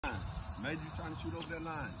Imagine you trying to shoot over that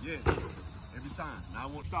line. Yeah. Every time. Now I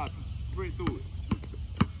won't stop you. Sprint through it.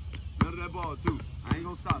 None of that ball, too. I ain't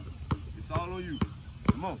gonna stop it. It's all on you.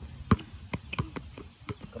 Come on.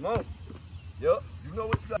 Come on. Yup. You know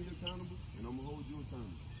what you got. Be accountable, and I'm gonna hold you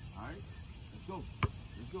accountable. All right? Let's go.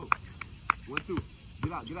 Let's go. 1, 2.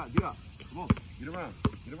 Get out, get out, get out. Come on. Get around.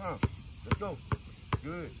 Get around. Let's go.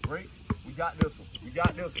 Good. Break. We got this one. We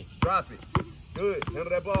got this one. Drop it. Good. Handle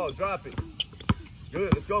that ball. Drop it.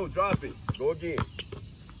 Good. Let's go. Drop it. Go again.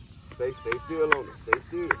 Stay still on it. Stay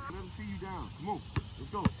still. Let me see you down. Come on.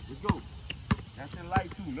 Let's go. Let's go. That's in light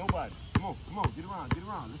too. Nobody. Come on. Come on. Get around. Get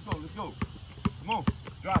around. Let's go. Let's go. Come on.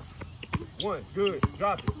 Drop it. 1. Good.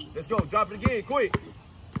 Drop it. Let's go. Drop it again. Quick.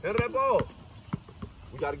 Handle that ball.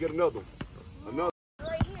 We got to get another one. Another.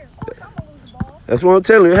 Right here. Coach, I'm going to lose the ball. That's what I'm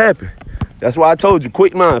telling you. It happened. That's why I told you.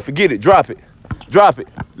 Quick mind. Forget it. Drop it. Drop it.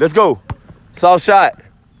 Let's go. Soft shot.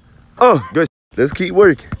 Oh, good. Let's keep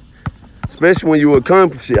working. Especially when you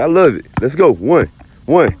accomplish it. I love it. Let's go. 1.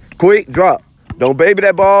 Quick. Drop. Don't baby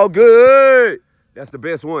that ball. Good. That's the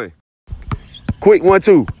best one. Quick. 1,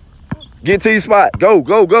 2. Get to your spot. Go,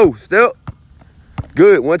 go, go. Step.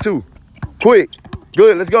 Good. 1, 2. Quick.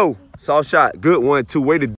 Good. Let's go. Soft shot. Good. 1, 2.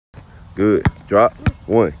 Way to. Good. Drop.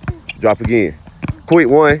 1. Drop again. Quick.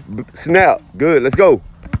 1. Snap. Good. Let's go.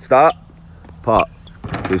 Stop. Pop.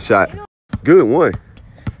 Good shot. Good.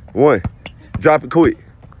 1. Drop it quick.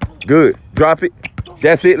 Good. Drop it.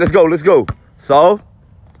 That's it. Let's go. Let's go. Soft.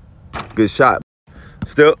 Good shot.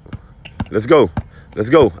 Step. Let's go. Let's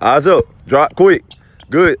go. Eyes up. Drop quick.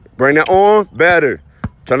 Good. Bring that arm. Better.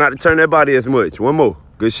 Try not to turn that body as much. 1 more.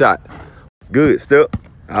 Good shot. Good. Step.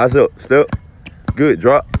 Eyes up. Step. Good.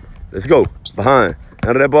 Drop. Let's go. Behind.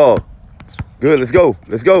 Out of that ball. Good. Let's go.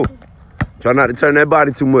 Let's go. Try not to turn that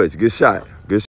body too much. Good shot.